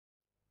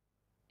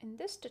In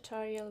this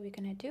tutorial, we're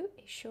going to do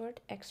a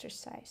short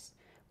exercise.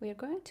 We are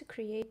going to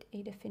create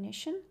a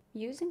definition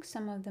using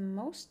some of the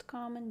most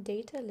common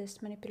data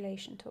list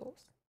manipulation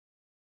tools.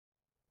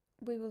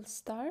 We will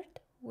start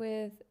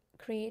with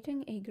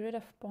creating a grid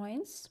of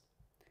points.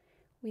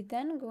 We're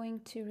then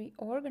going to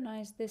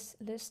reorganize this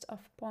list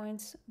of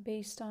points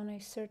based on a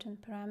certain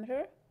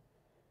parameter.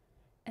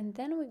 And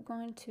then we're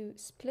going to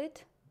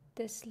split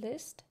this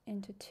list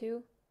into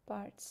two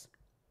parts.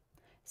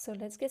 So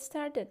let's get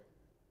started.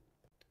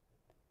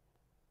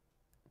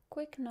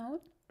 Quick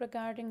note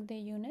regarding the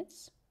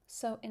units.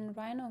 So in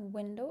Rhino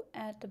window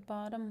at the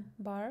bottom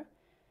bar,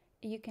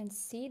 you can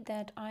see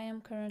that I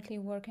am currently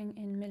working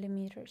in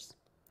millimeters.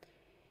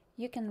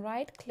 You can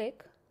right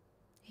click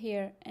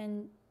here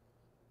and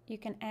you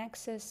can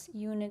access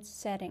unit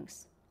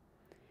settings.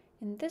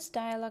 In this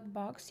dialog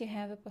box, you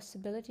have a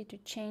possibility to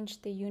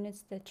change the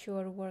units that you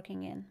are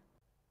working in.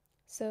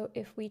 So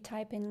if we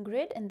type in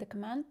grid in the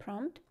command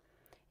prompt,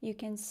 you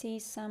can see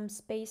some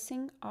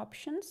spacing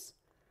options.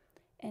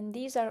 And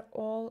these are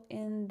all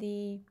in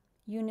the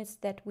units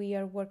that we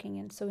are working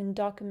in. So in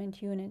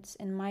document units,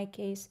 in my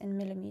case, in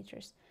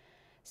millimeters.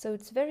 So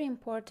it's very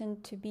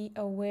important to be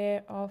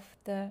aware of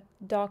the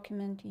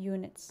document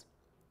units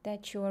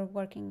that you are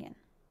working in.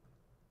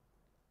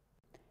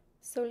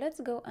 So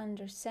let's go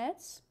under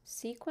Sets,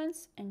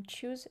 Sequence, and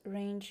choose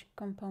Range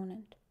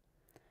component.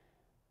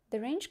 The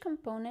range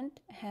component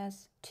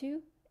has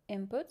two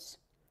inputs.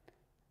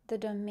 The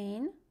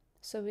domain,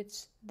 so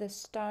it's the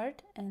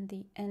start and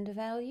the end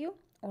value,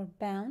 or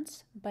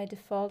bounds. By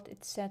default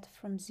it's set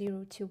from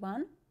 0 to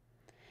 1,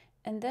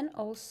 and then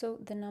also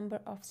the number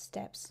of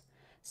steps.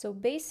 So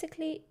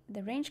basically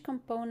the range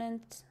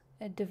component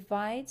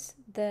divides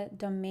the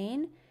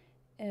domain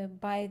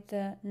by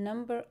the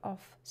number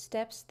of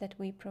steps that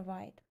we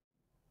provide.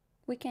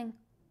 We can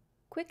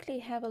quickly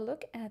have a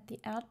look at the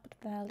output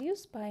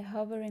values by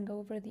hovering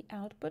over the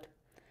output,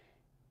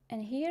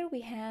 and here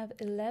we have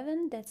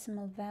 11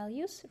 decimal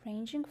values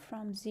ranging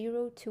from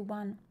 0 to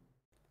 1.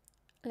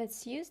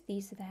 Let's use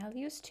these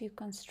values to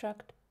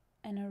construct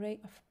an array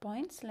of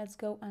points. Let's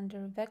go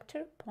under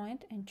Vector,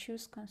 Point, and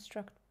choose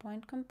Construct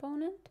Point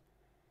component.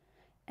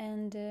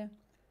 And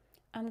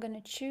I'm going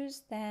to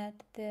choose that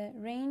the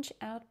range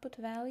output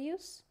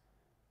values,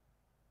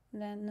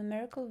 the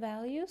numerical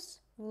values,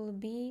 will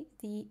be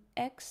the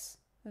X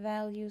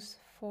values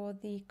for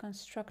the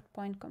Construct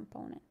Point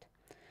component.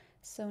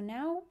 So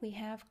now we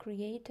have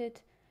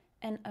created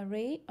an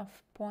array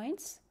of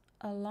points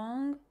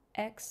along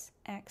X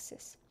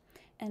axis.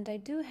 And I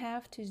do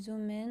have to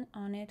zoom in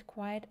on it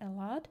quite a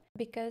lot,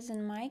 because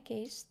in my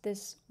case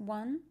this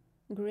one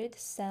grid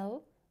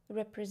cell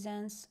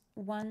represents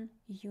one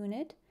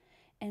unit,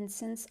 and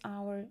since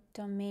our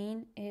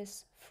domain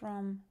is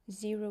from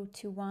 0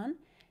 to 1,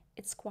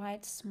 it's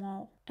quite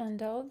small,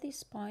 and all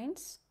these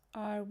points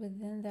are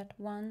within that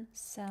one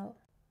cell.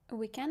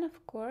 We can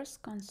of course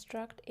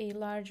construct a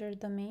larger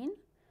domain.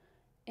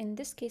 In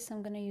this case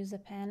I'm going to use a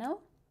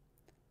panel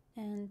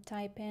and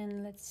type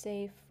in, let's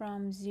say,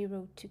 from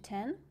 0 to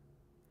 10,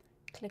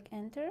 click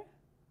enter,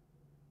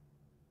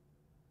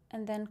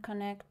 and then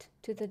connect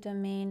to the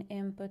domain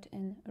input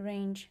in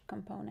range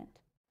component.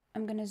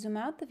 I'm going to zoom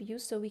out the view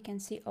so we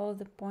can see all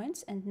the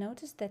points, and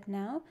notice that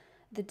now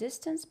the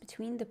distance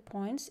between the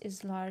points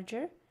is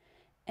larger,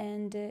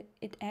 and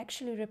it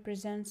actually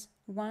represents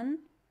one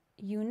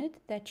unit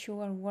that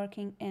you are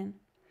working in.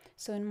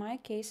 So in my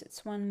case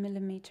it's 1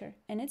 millimeter,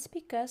 and it's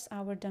because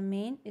our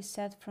domain is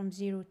set from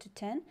 0 to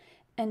 10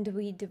 and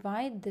we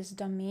divide this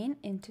domain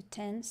into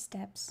 10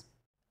 steps.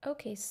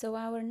 Okay, so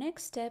our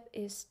next step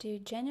is to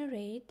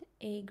generate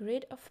a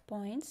grid of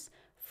points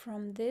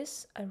from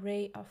this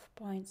array of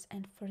points,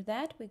 and for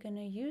that we're going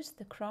to use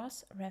the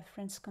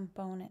cross-reference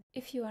component.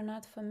 If you are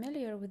not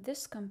familiar with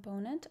this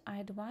component, I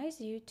advise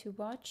you to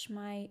watch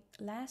my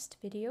last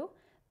video.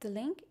 The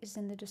link is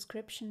in the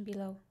description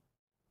below.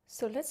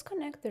 So let's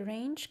connect the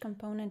range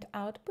component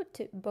output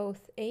to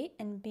both A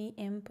and B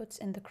inputs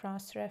in the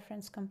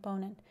cross-reference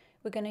component.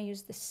 We're going to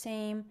use the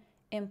same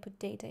input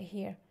data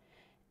here.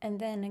 And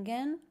then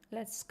again,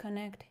 let's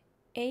connect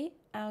A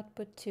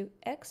output to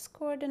X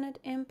coordinate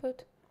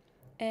input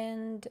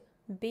and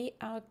B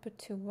output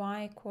to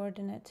Y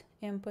coordinate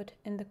input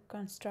in the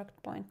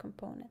construct point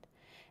component.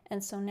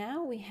 And so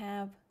now we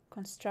have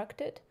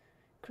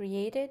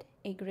created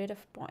a grid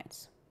of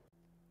points.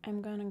 I'm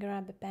going to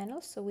grab a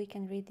panel so we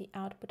can read the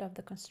output of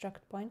the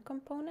construct point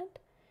component,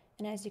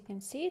 and as you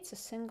can see it's a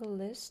single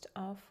list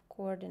of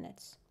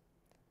coordinates.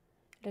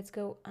 Let's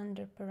go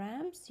under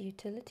Params,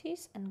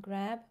 Utilities, and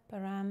grab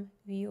Param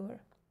Viewer.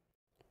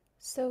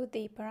 So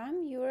the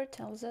Param Viewer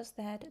tells us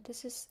that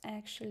this is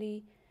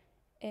actually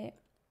a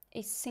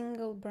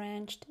single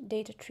branched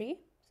data tree,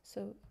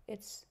 so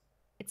it's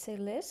a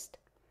list,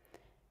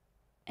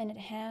 and it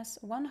has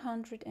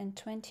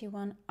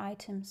 121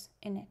 items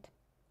in it.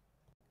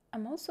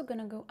 I'm also going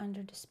to go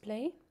under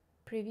Display,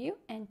 Preview,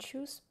 and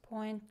choose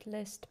Point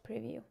List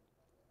Preview.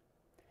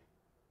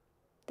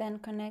 Then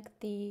connect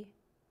the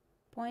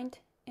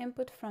point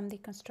input from the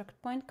construct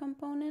point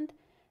component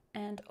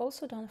And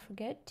also don't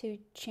forget to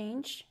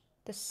change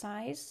the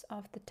size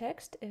of the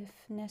text if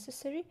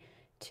necessary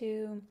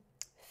to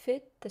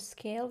fit the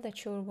scale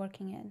that you're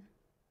working in.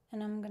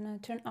 And I'm gonna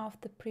turn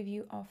off the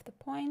preview of the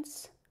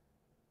points.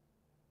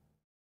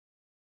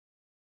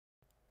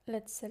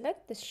 Let's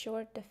select the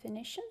short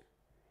definition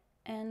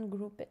and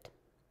group it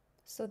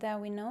so that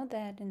we know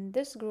that in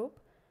this group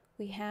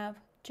we have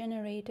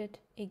generated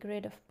a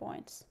grid of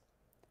points.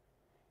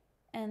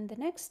 And the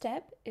next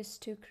step is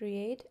to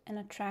create an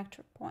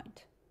attractor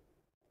point.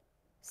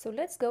 So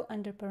let's go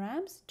under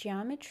params,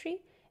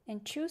 geometry,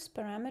 and choose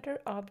parameter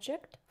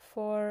object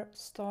for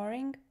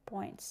storing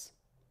points.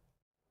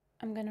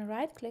 I'm going to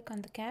right click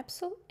on the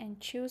capsule and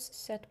choose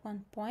set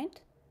one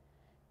point,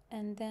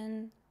 and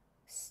then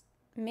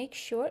make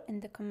sure in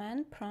the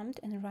command prompt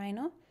in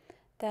Rhino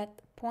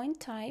that point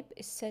type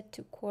is set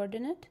to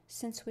coordinate,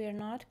 since we are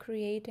not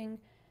creating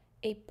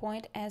a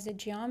point as a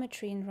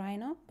geometry in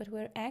Rhino, but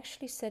we're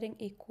actually setting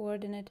a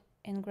coordinate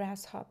in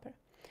Grasshopper.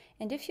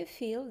 And if you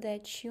feel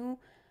that you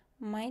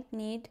might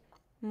need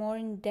more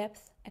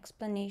in-depth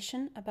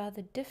explanation about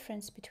the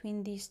difference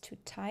between these two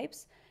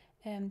types,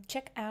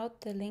 check out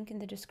the link in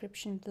the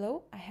description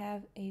below. I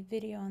have a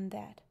video on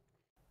that.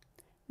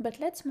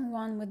 But let's move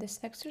on with this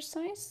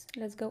exercise.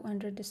 Let's go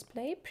under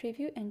display,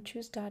 preview, and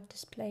choose dot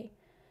display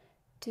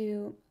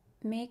to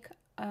make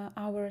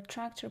our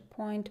attractor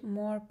point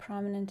more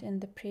prominent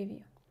in the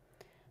preview.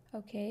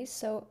 Okay,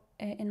 so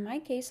in my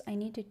case, I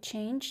need to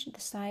change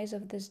the size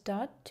of this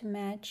dot to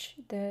match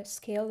the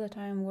scale that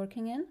I am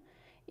working in.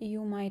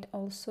 You might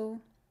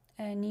also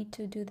need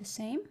to do the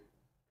same.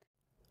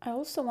 I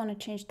also want to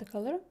change the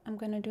color. I'm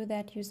going to do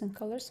that using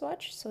color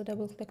swatch. So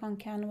double click on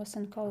canvas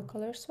and call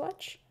color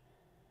swatch,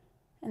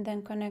 and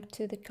then connect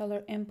to the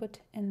color input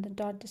in the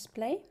dot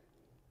display.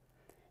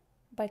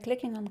 By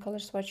clicking on color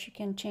swatch, you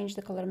can change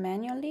the color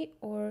manually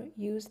or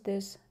use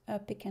this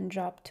pick and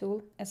drop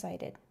tool as I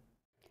did.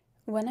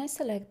 When I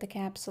select the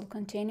capsule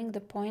containing the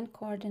point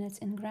coordinates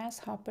in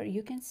Grasshopper,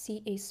 you can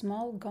see a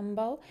small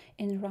Gumball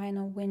in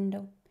Rhino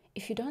window.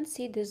 If you don't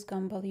see this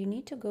Gumball, you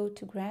need to go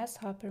to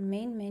Grasshopper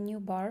main menu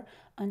bar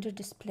under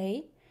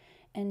display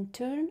and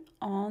turn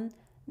on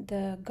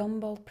the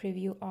Gumball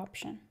preview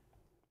option.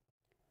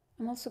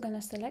 I'm also going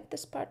to select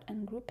this part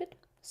and group it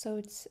so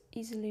it's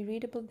easily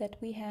readable that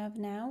we have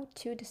now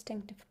two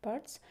distinctive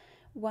parts.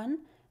 One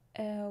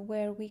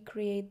where we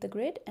create the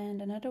grid,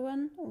 and another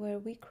one where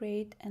we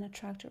create an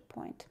attractor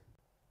point.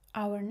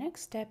 Our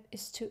next step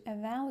is to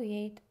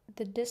evaluate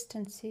the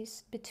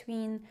distances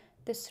between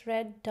this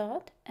red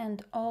dot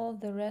and all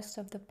the rest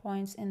of the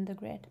points in the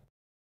grid.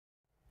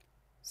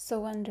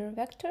 So under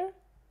vector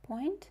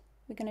point,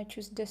 we're going to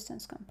choose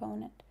distance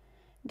component.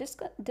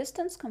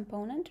 Distance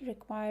component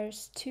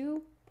requires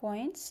 2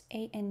 points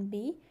A and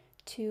B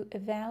to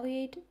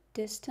evaluate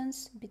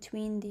distance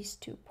between these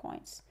 2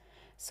 points.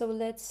 So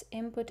let's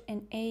input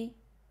in A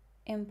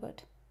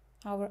input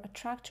our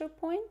attractor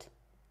point,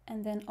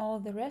 and then all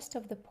the rest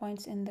of the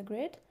points in the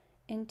grid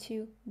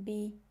into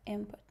B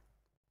input.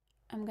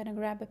 I'm going to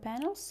grab a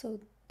panel so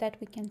that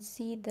we can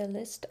see the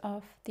list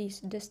of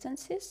these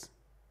distances.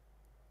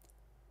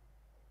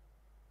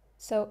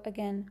 So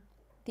again,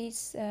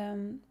 these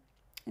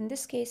in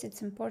this case,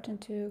 it's important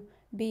to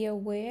be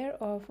aware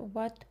of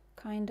what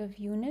kind of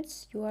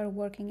units you are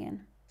working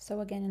in.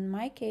 So again, in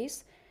my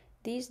case,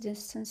 these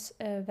distance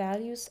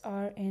values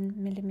are in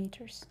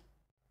millimeters.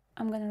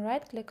 I'm going to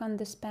right click on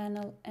this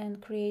panel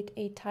and create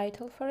a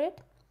title for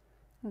it.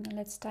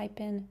 Let's type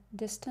in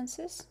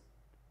distances.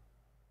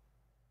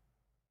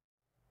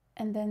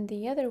 And then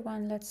the other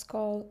one, let's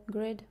call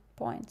grid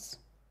points.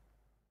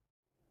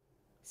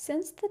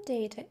 Since the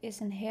data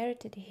is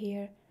inherited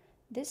here,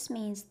 this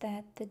means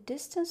that the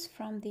distance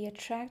from the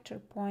attractor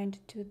point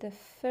to the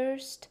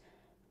first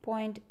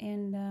point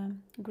in the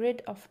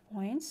grid of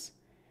points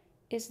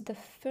is the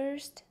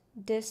first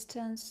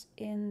distance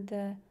in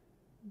the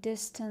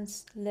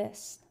distance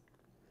list.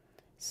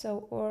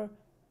 So, or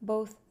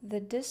both the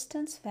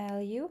distance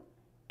value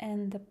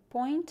and the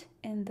point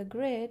in the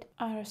grid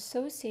are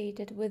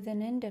associated with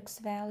an index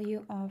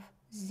value of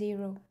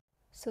 0.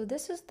 So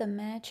this is the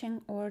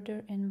matching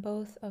order in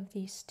both of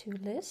these two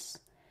lists.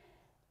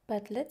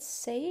 But let's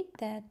say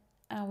that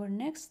our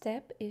next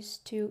step is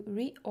to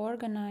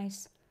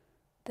reorganize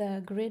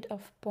the grid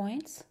of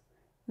points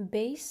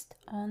based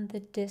on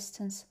the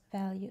distance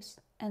values.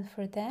 And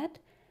for that,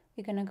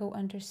 we're going to go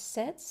under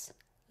Sets,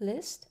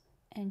 List,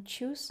 and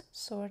choose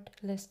Sort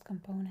List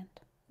Component.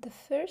 The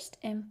first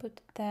input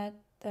that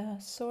the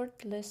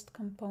Sort List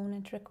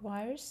component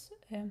requires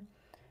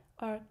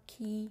are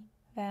key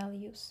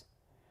values.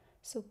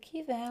 So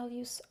key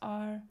values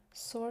are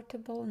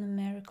sortable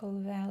numerical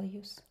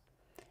values.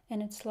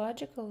 And it's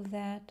logical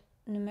that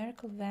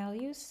numerical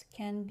values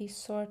can be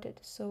sorted.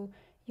 So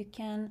you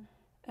can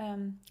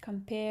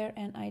compare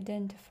and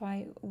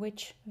identify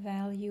which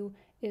value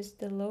is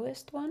the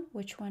lowest one,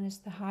 which one is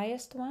the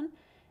highest one,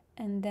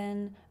 and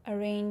then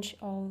arrange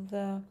all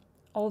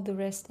the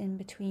rest in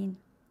between.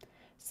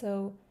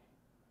 So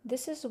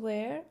this is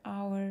where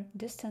our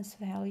distance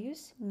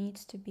values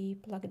needs to be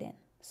plugged in.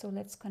 So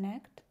let's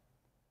connect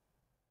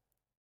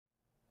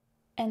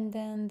And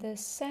then the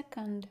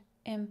second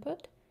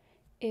input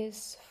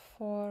is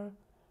for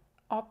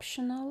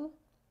optional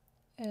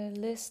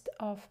list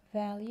of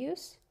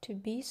values to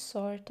be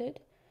sorted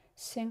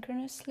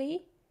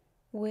synchronously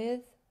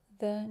with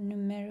the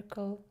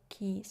numerical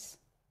keys.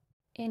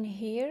 In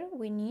here,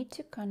 we need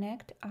to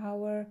connect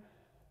our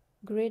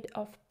grid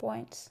of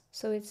points.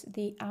 So it's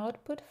the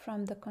output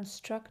from the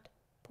construct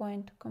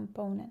point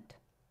component.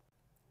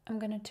 I'm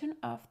going to turn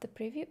off the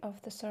preview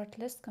of the sort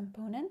list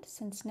component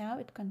since now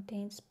it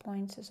contains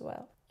points as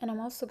well. And I'm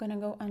also going to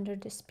go under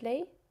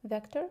display,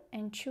 vector,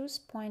 and choose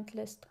point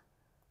list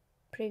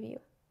preview.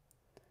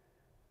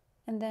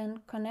 And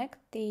then connect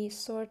the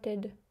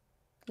sorted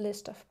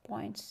list of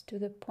points to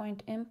the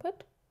point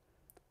input.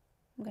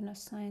 I'm going to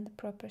assign the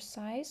proper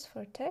size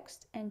for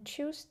text and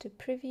choose to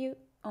preview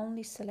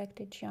only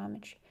selected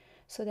geometry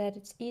so that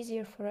it's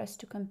easier for us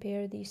to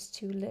compare these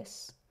two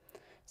lists.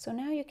 So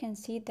now you can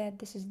see that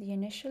this is the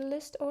initial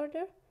list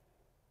order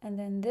and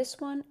then this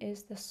one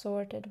is the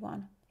sorted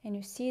one, and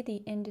you see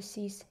the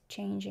indices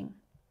changing.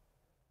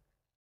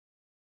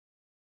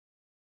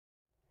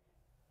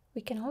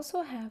 We can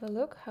also have a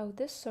look how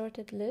this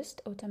sorted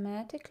list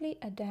automatically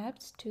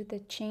adapts to the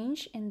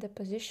change in the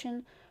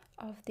position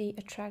of the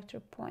attractor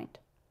point.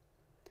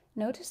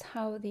 Notice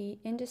how the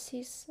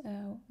indices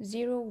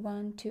 0,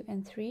 1, 2,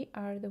 and 3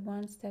 are the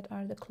ones that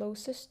are the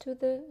closest to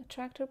the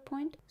attractor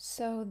point.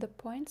 So the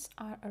points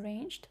are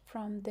arranged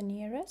from the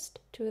nearest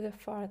to the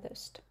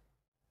farthest.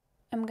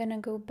 I'm gonna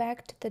go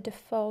back to the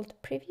default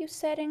preview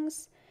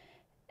settings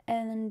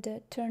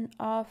and turn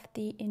off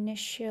the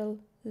initial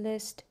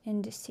list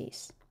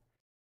indices.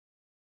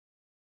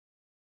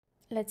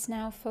 Let's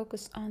now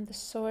focus on the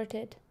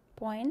sorted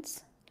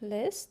points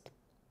list.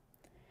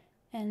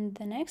 And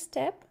the next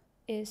step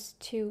is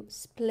to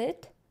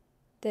split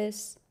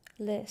this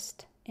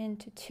list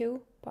into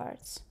two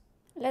parts.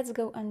 Let's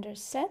go under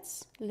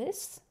Sets,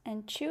 Lists,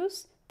 and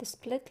choose the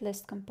Split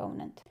List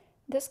component.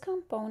 This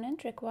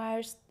component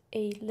requires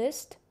a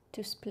list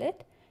to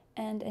split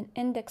and an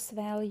index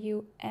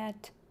value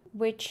at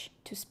which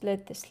to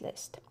split this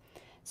list.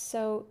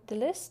 So the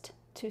list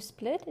to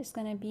split is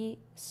going to be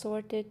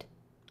sorted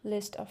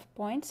list of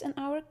points in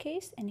our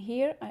case, and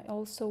here I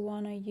also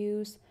want to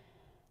use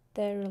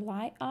the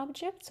rely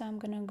object, so I'm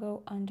gonna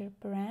go under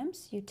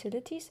params,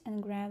 utilities,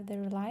 and grab the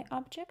rely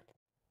object.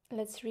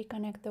 Let's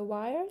reconnect the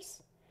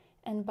wires,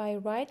 and by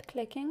right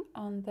clicking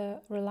on the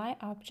rely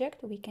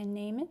object we can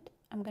name it.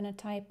 I'm gonna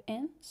type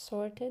in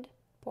sorted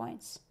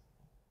points.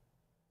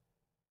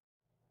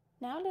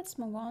 Now let's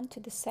move on to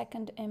the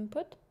second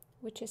input,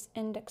 which is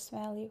index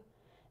value.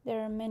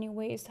 There are many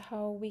ways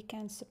how we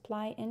can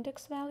supply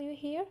index value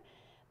here,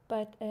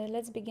 but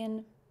let's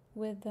begin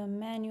with the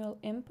manual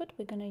input.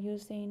 We're going to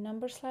use the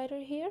number slider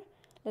here.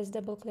 Let's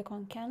double click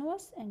on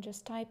canvas and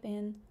just type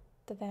in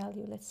the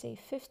value. Let's say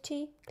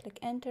 50, click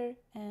enter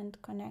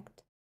and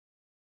connect.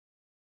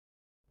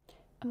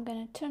 I'm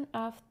going to turn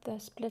off the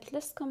split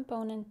list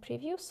component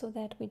preview so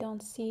that we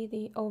don't see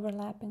the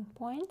overlapping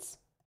points.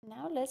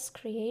 Now let's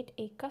create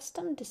a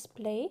custom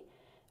display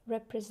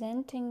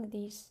representing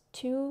these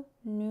two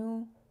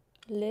new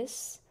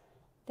lists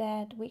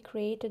that we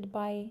created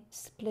by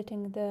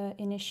splitting the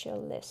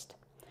initial list.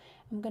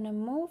 I'm going to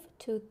move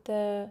to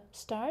the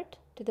start,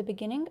 to the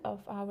beginning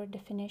of our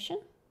definition,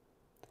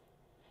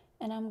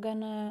 and I'm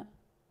going to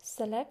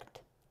select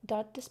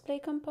dot display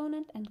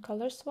component and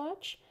color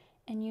swatch,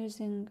 and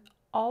using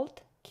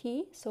Alt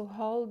key, so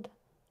hold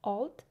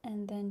Alt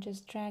and then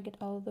just drag it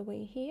all the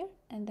way here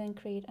and then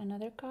create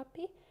another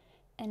copy.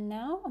 And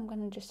now I'm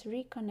going to just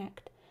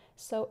reconnect.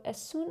 So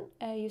as soon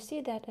you see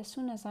that as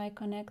soon as I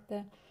connect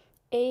the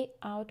A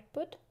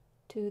output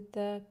to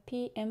the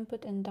P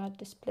input and dot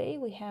display,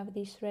 we have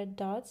these red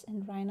dots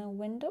in Rhino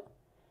window.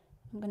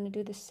 I'm going to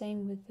do the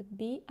same with the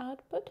B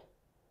output.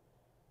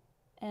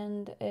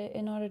 And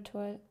in order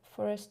to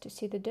for us to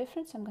see the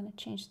difference, I'm going to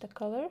change the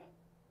color.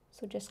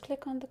 So just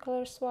click on the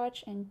color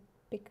swatch and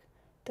pick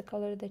the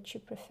color that you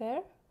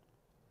prefer.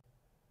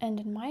 And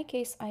in my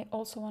case, I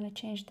also want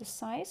to change the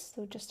size.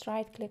 So just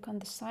right click on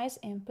the size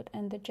input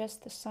and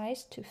adjust the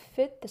size to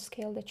fit the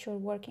scale that you're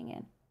working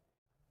in.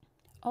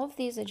 All of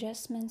these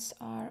adjustments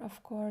are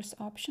of course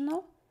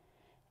optional,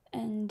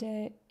 and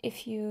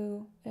if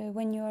you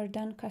when you are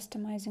done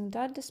customizing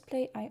dot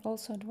display, I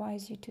also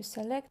advise you to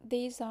select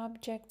these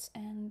objects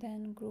and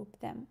then group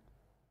them.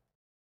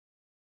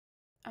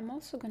 I'm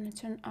also going to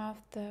turn off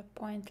the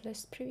point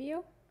list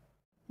preview.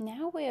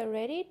 Now we are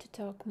ready to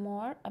talk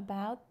more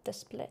about the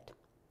split.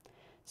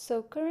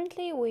 So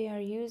currently we are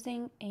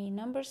using a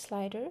number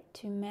slider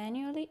to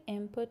manually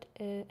input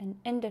an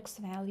index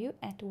value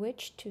at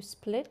which to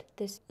split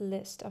this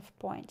list of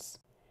points.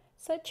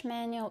 Such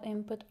manual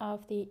input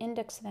of the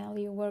index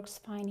value works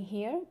fine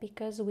here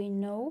because we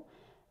know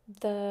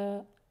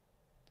the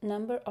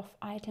number of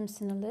items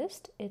in a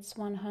list, it's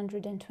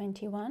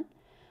 121,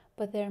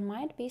 but there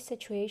might be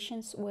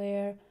situations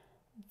where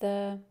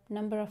the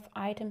number of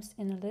items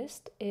in a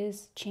list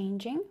is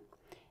changing,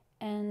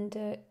 and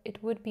it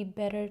would be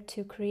better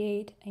to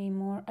create a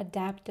more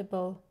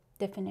adaptable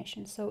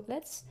definition. So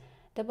let's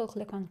double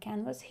click on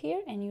canvas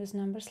here and use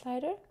number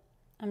slider.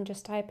 I'm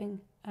just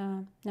typing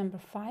number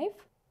 5,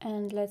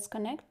 and let's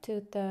connect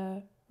to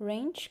the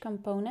range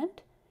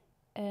component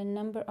a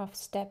number of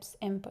steps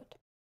input.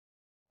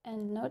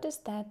 And notice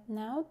that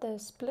now the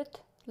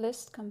split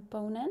list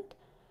component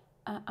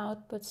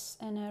outputs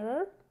an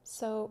error.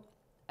 So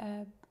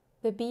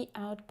the B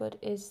output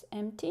is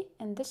empty,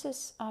 and this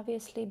is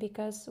obviously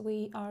because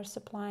we are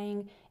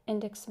supplying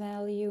index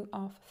value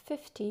of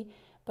 50,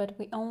 but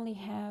we only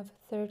have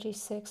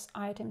 36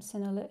 items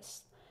in a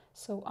list.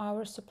 So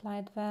our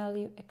supplied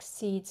value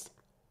exceeds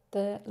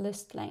the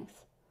list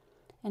length.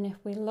 And if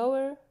we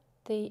lower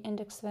the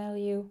index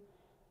value,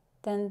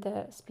 then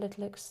the split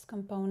list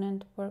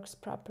component works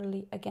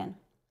properly again.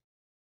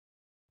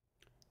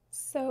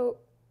 So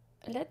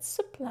let's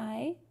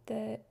supply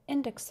the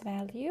index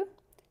value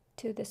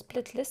to the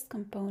split list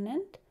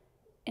component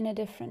in a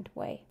different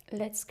way.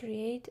 Let's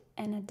create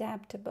an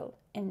adaptable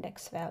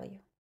index value.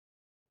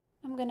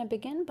 I'm going to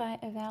begin by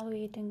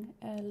evaluating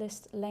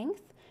list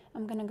length.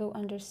 I'm going to go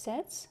under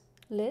sets,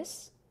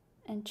 lists,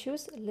 and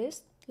choose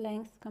list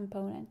length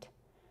component.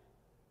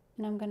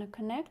 And I'm going to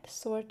connect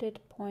sorted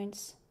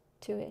points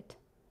to it.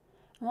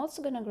 I'm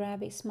also going to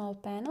grab a small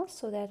panel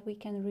so that we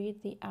can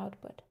read the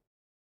output.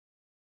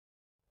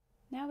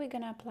 Now we're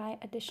going to apply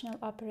additional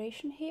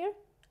operation here.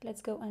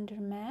 Let's go under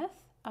Math,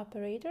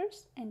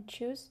 Operators, and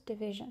choose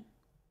Division.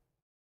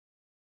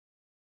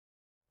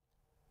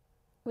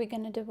 We're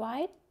going to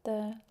divide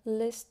the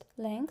list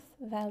length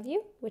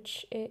value,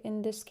 which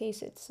in this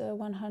case it's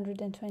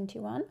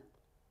 121.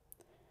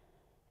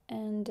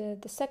 And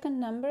the second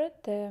number,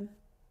 the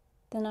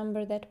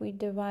number that we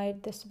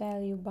divide this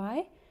value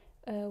by,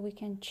 we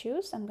can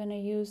choose. I'm going to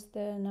use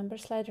the number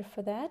slider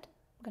for that.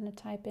 I'm going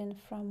to type in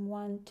from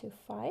 1 to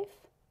 5.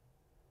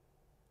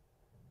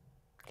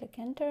 Click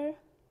enter,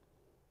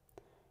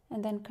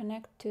 and then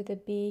connect to the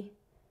B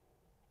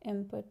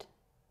input.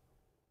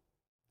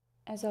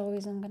 As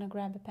always, I'm going to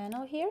grab a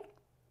panel here.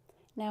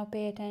 Now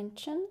pay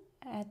attention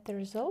at the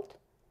result.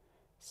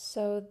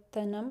 So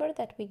the number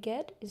that we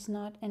get is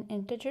not an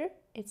integer,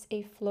 it's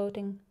a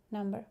floating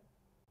number.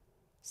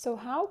 So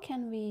how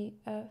can we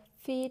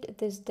feed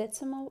this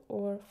decimal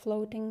or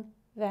floating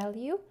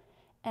value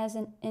as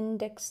an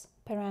index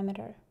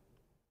parameter?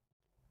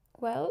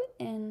 Well,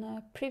 in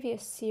a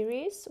previous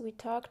series, we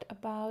talked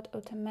about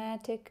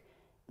automatic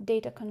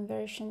data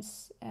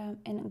conversions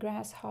in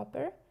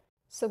Grasshopper.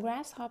 So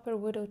Grasshopper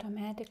would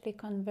automatically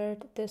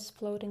convert this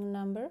floating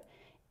number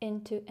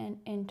into an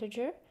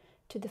integer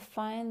to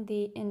define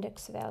the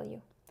index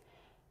value.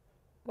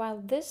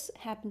 While this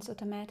happens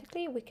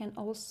automatically, we can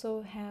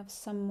also have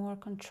some more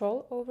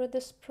control over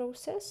this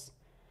process.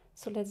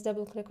 So let's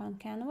double click on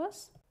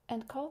canvas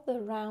and call the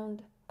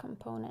round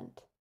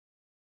component.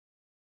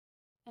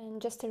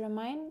 And just a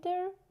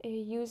reminder,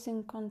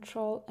 using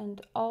Control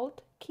and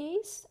Alt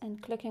keys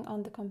and clicking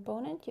on the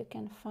component, you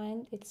can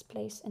find its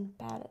place in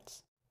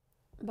palettes.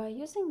 By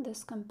using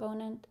this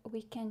component,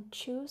 we can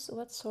choose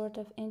what sort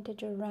of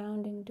integer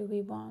rounding do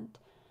we want.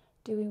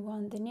 Do we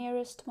want the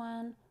nearest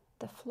one,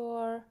 the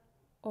floor,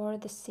 or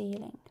the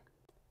ceiling?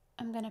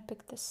 I'm going to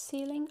pick the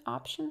ceiling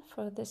option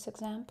for this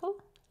example.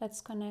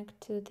 Let's connect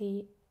to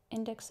the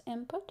index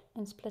input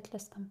in split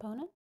list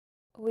component.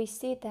 We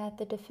see that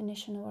the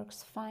definition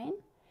works fine.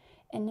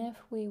 And if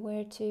we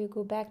were to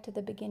go back to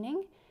the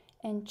beginning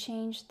and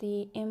change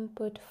the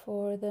input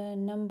for the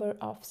number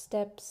of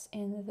steps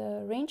in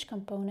the range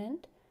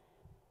component,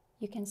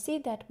 you can see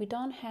that we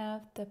don't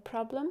have the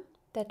problem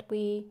that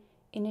we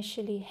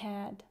initially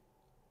had,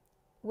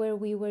 where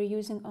we were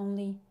using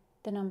only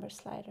the number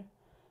slider.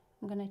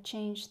 I'm going to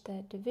change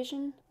the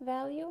division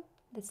value.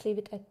 Let's leave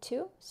it at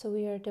 2, so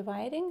we are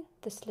dividing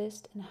this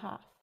list in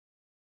half.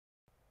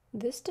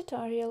 This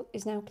tutorial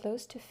is now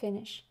close to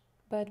finish,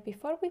 but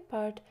before we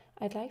part,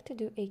 I'd like to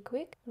do a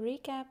quick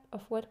recap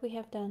of what we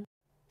have done.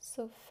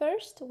 So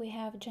first, we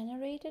have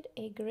generated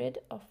a grid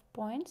of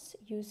points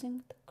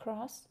using the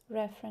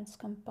cross-reference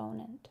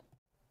component.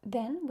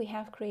 Then we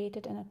have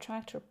created an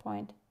attractor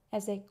point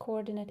as a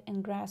coordinate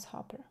in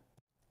Grasshopper.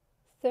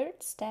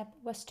 Third step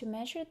was to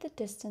measure the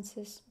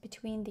distances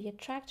between the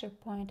attractor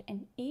point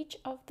and each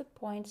of the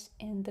points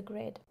in the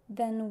grid.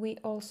 Then we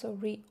also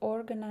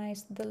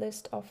reorganized the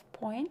list of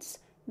points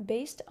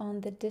based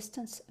on the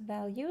distance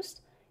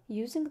values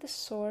using the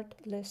sort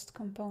list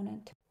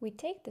component. We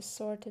take the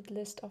sorted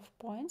list of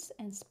points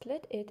and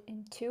split it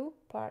in 2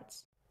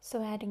 parts.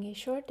 So adding a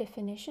short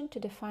definition to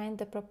define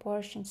the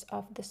proportions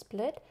of the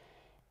split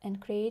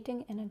and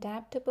creating an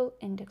adaptable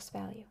index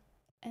value.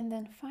 And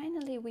then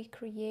finally we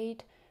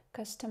create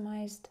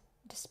customized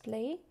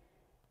display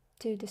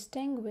to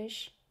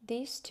distinguish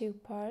these 2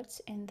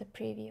 parts in the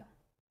preview.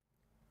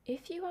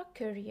 If you are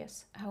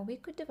curious how we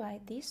could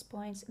divide these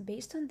points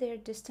based on their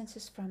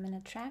distances from an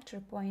attractor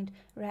point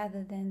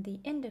rather than the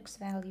index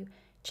value,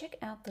 check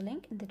out the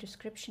link in the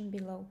description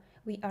below.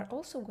 We are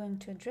also going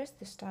to address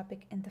this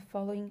topic in the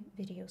following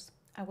videos.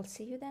 I will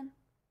see you then.